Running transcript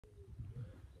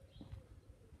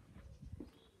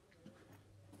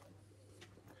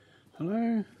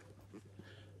Hello,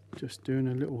 just doing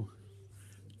a little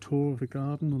tour of the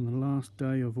garden on the last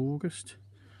day of August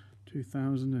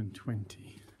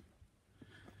 2020,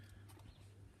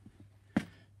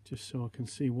 just so I can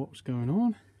see what's going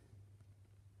on.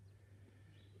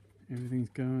 Everything's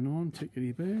going on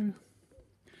tickety boo.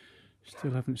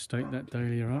 Still haven't staked that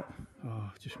dahlia up. Oh,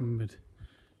 I just remembered,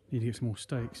 need to get some more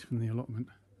stakes from the allotment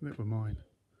that were mine.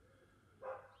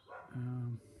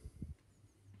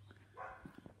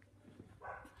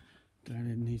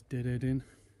 Dahlia needs deadhead in.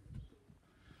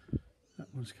 That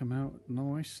one's come out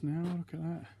nice now, look at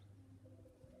that.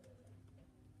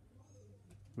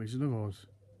 Wizard of Oz.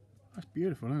 That's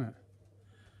beautiful, isn't it?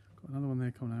 Got another one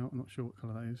there coming out, I'm not sure what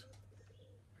colour that is.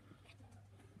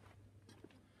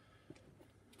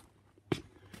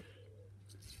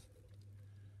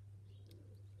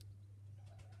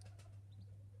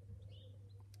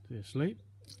 Is he asleep?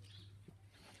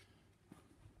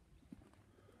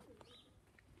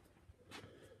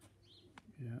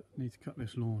 Yeah, need to cut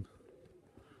this lawn.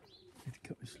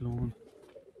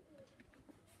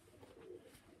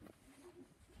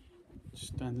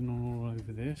 Standing on all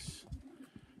over this.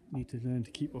 Need to learn to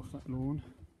keep off that lawn.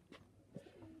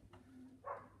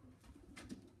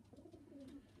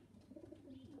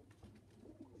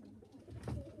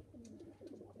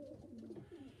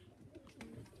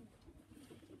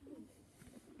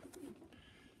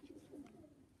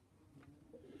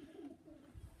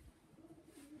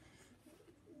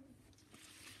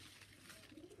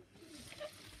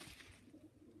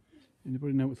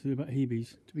 Anybody know what to do about Hebes?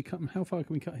 Do we cut them? How far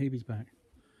can we cut Hebes back?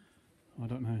 I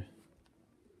don't know.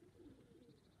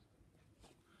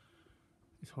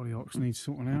 This hollyhocks needs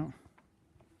sorting out.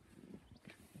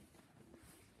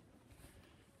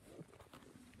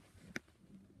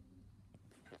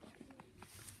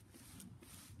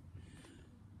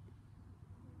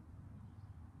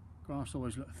 Grass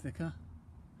always looks thicker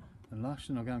and lush,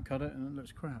 and I'll go and cut it and it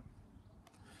looks crap.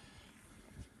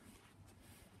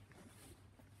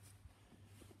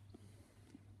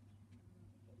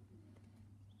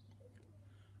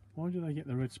 Why do they get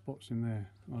the red spots in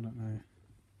there? I don't know.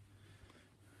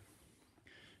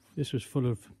 This was full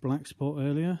of black spot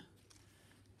earlier.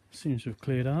 Seems to have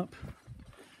cleared up.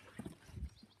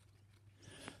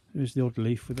 There's the odd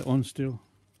leaf with it on still.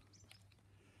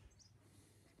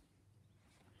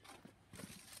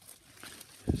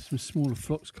 There's some smaller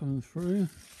flocks coming through.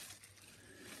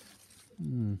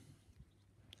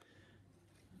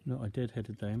 Look, I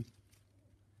deadheaded them.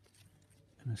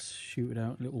 And I shooted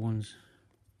out little ones.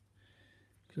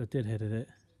 Because I deadheaded it.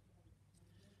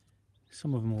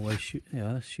 Some of them always shoot.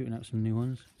 Yeah, that's shooting out some new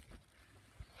ones.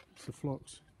 It's the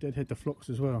phlox. Deadhead the phlox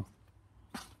as well.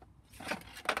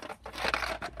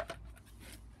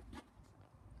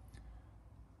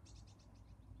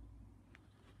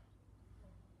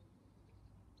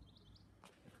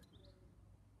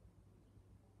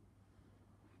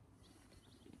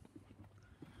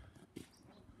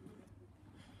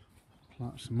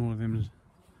 Plant some more of them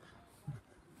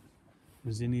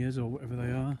zinnias or whatever they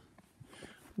are.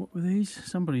 What were these?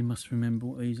 Somebody must remember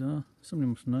what these are. Somebody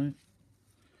must know.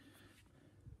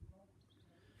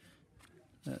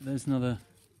 There's another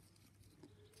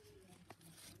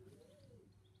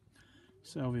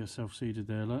salvia self-seeded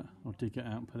there, look. I'll dig it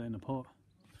out and put it in a pot.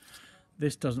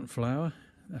 This doesn't flower.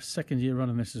 A second year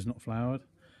running this has not flowered.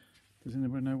 Does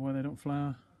anybody know why they don't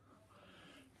flower?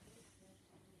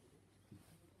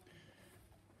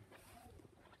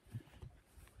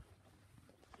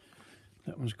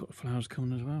 That one's got flowers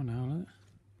coming as well now, look.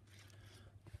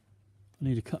 I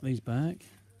need to cut these back.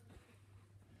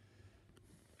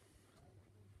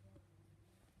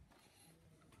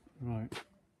 Right.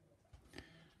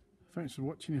 Thanks for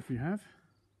watching if you have.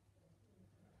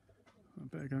 I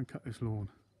better go and cut this lawn.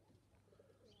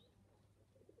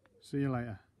 See you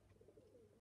later.